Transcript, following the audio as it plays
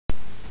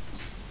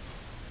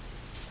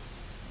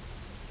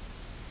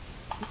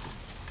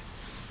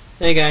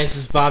Hey guys,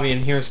 this is Bobby,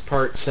 and here's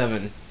part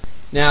 7.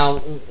 Now,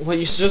 what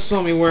you just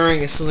saw me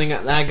wearing is something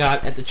that I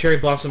got at the Cherry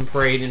Blossom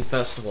Parade and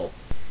Festival.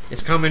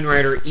 It's Kamen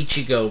Rider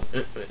Ichigo.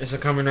 It's a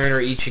Kamen Rider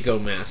Ichigo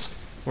mask,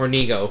 or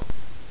Nigo.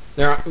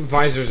 Their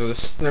visors are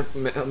their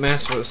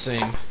masks are the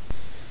same.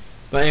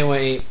 But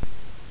anyway,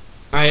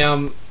 I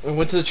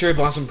went to the Cherry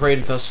Blossom Parade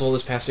and Festival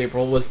this past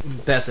April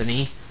with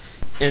Bethany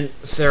and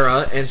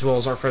Sarah, as well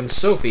as our friend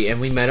Sophie, and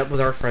we met up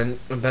with our friend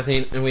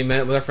Bethany, and we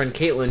met up with our friend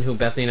Caitlin, who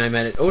Bethany and I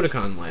met at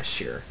Otakon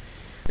last year.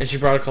 And she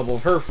brought a couple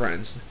of her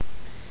friends.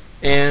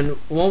 And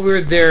while we were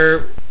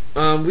there,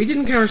 we did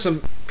encounter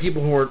some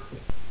people who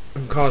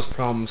caused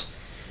problems.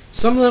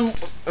 Some of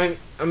them,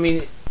 I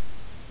mean,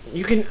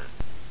 you can,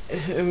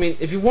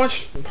 if you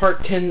watch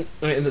part 10,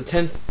 in the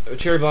 10th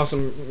Cherry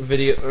Blossom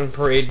video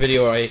parade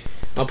video I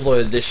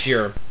uploaded this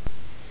year,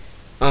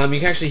 you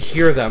can actually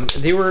hear them.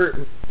 They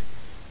were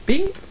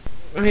being,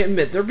 I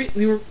admit,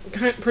 they were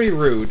pretty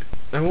rude.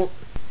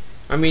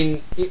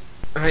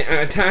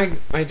 I tagged,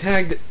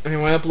 when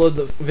I upload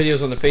the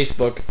videos on the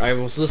Facebook, I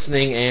was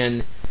listening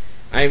and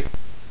I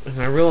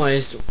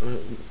realized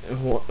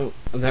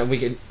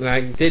that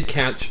I did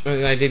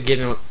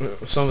get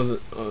some of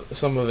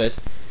it,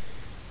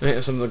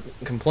 some of the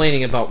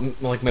complaining about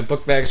like my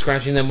book bag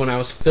scratching them when I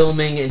was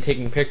filming and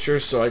taking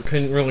pictures, so I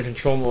couldn't really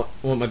control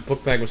what my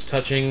book bag was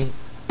touching,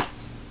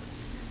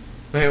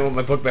 what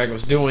my book bag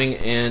was doing,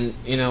 and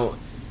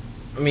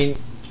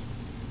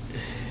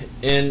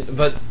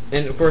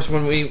and of course,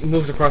 when we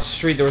moved across the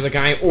street, there was a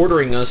guy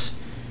ordering us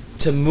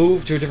to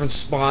move to a different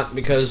spot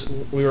because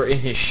we were in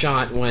his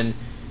shot when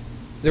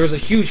there was a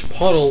huge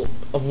puddle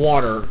of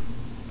water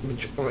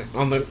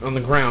on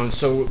the ground.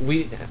 So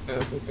it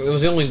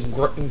was the only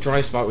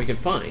dry spot we could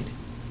find.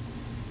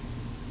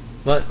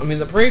 But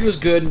the parade was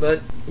good.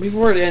 But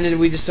before it ended,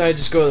 we decided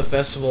to just go to the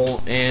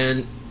festival,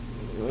 and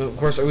of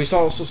course, we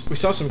saw some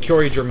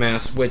Kyoryuger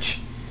masks, which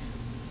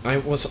I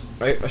was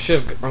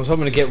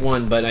hoping to get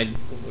one, but I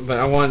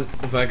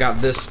got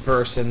this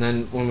first, and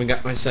then when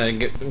I said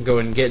I'd go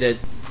and get it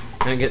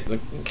and get the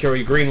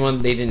Kyoryu green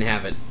one, they didn't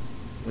have it.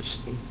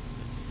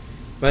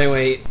 But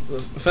anyway,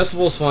 the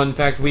festival was fun. In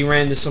fact, we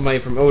ran into somebody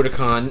from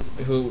Otakon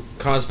who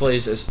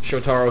cosplays as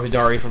Shotaro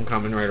Hidari from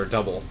Kamen Rider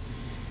Double.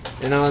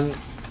 And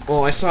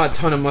I saw a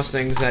ton of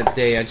Mustangs that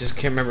day. I just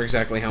can't remember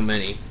exactly how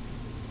many.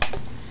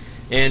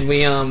 And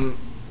we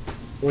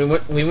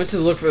went to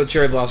look for the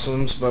cherry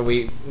blossoms, but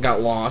we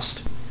got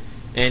lost.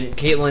 And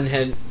Caitlin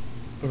had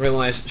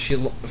realized she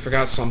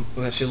lost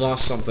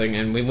something,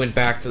 and we went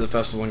back to the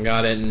festival and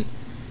got it. And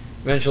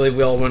eventually,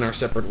 we all went our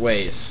separate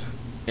ways.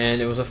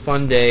 And it was a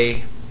fun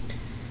day,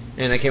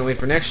 and I can't wait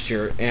for next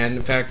year. And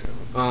in fact,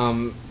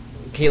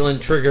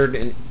 Caitlin triggered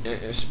and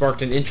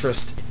sparked an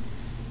interest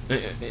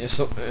of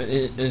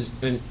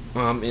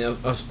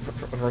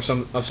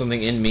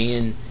something in me,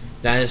 and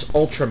that is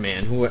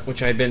Ultraman,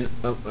 which I've been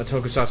a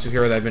tokusatsu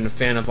hero that I've been a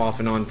fan of off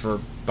and on for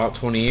about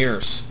 20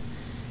 years.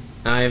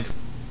 I've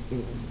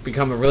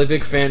become a really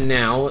big fan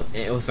now, with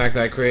the fact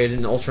that I created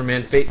an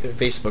Ultraman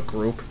Facebook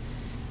group,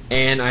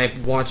 and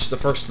I've watched the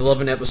first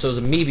 11 episodes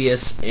of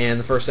Mebius and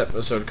the first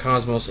episode of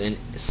Cosmos and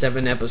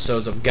 7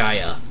 episodes of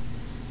Gaia,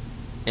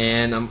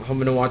 and I'm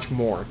hoping to watch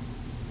more.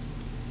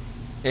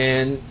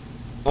 And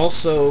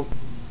also,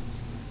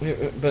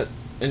 but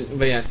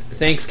yeah,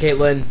 thanks,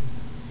 Caitlin.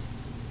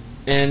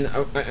 And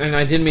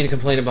I didn't mean to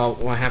complain about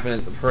what happened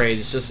at the parade.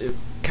 It's just the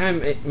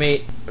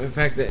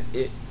fact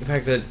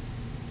that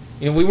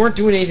we weren't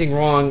doing anything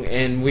wrong,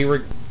 and we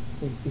were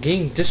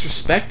getting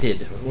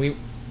disrespected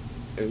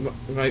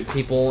by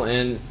people,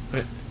 and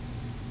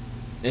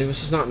it was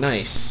just not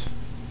nice.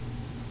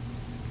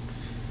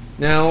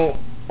 Now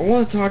I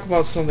want to talk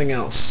about something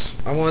else.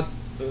 I want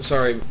to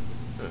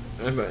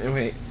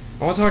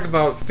talk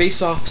about Face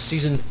Off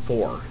Season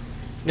 4.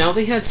 Now,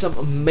 they had some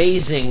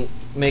amazing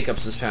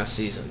makeups this past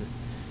season.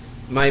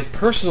 My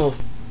personal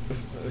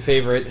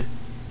favorite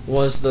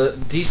was the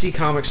DC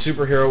Comics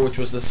superhero, which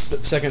was the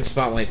second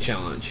Spotlight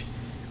Challenge.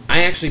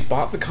 I actually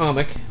bought the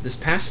comic this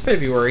past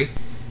February,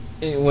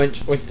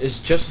 which is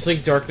Justice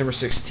League Dark number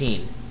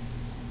 16.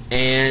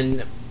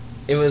 And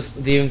it was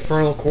the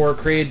Infernal Corps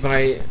created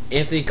by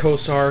Anthony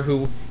Kosar,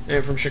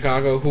 from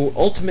Chicago, who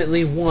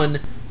ultimately won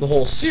the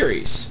whole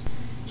series.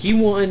 He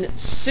won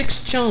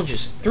 6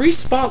 challenges, 3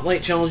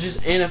 Spotlight challenges,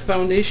 and a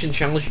Foundation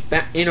challenge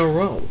in a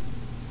row.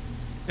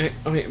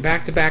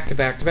 Back to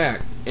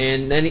back.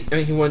 And then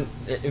he won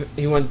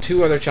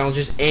 2 other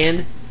challenges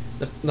and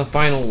the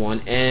final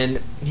one,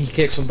 and he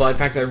kicked some butt. In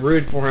fact, I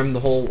rooted for him the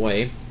whole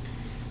way.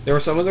 There were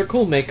some other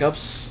cool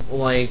makeups,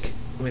 like,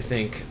 let me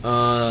think,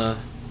 the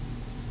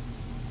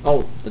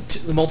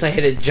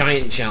multi-headed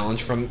giant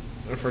challenge for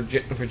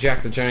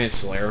Jack the Giant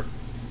Slayer.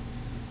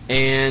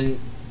 And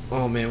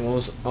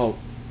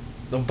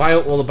the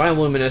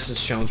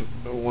bioluminescence challenge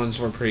ones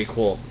were pretty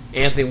cool.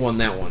 Anthony won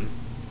that one.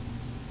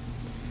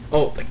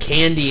 Oh, the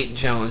candy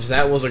challenge,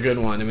 that was a good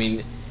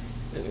one.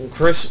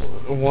 Chris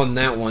won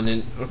that one,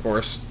 and of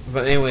course.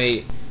 But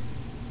anyway,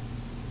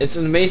 it was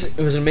an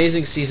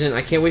amazing season.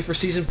 I can't wait for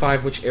season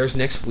 5, which airs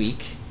next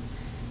week.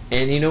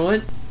 And you know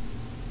what?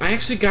 I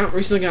actually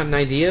recently got an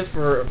idea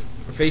for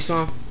Face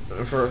Off,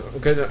 for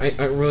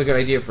a really good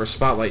idea for a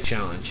Spotlight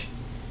challenge.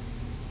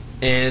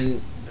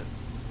 And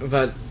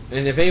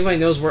if anybody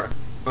knows where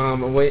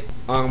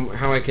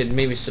how I could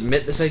maybe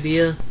submit this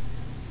idea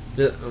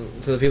to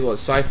the people at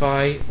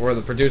Sci-Fi or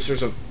the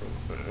producers of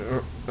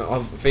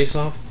Face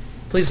Off,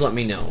 please let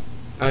me know.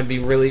 I'd be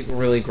really,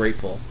 really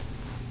grateful,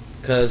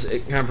 because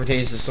it kind of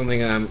pertains to something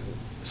that I'm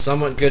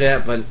somewhat good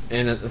at,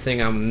 and a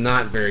thing I'm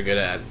not very good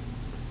at.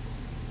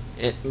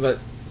 But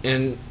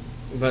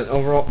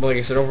overall, like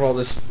I said, overall,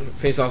 this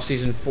Face Off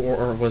Season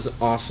 4 was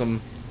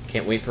awesome.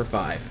 Can't wait for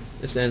 5.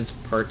 This ends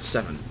Part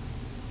 7.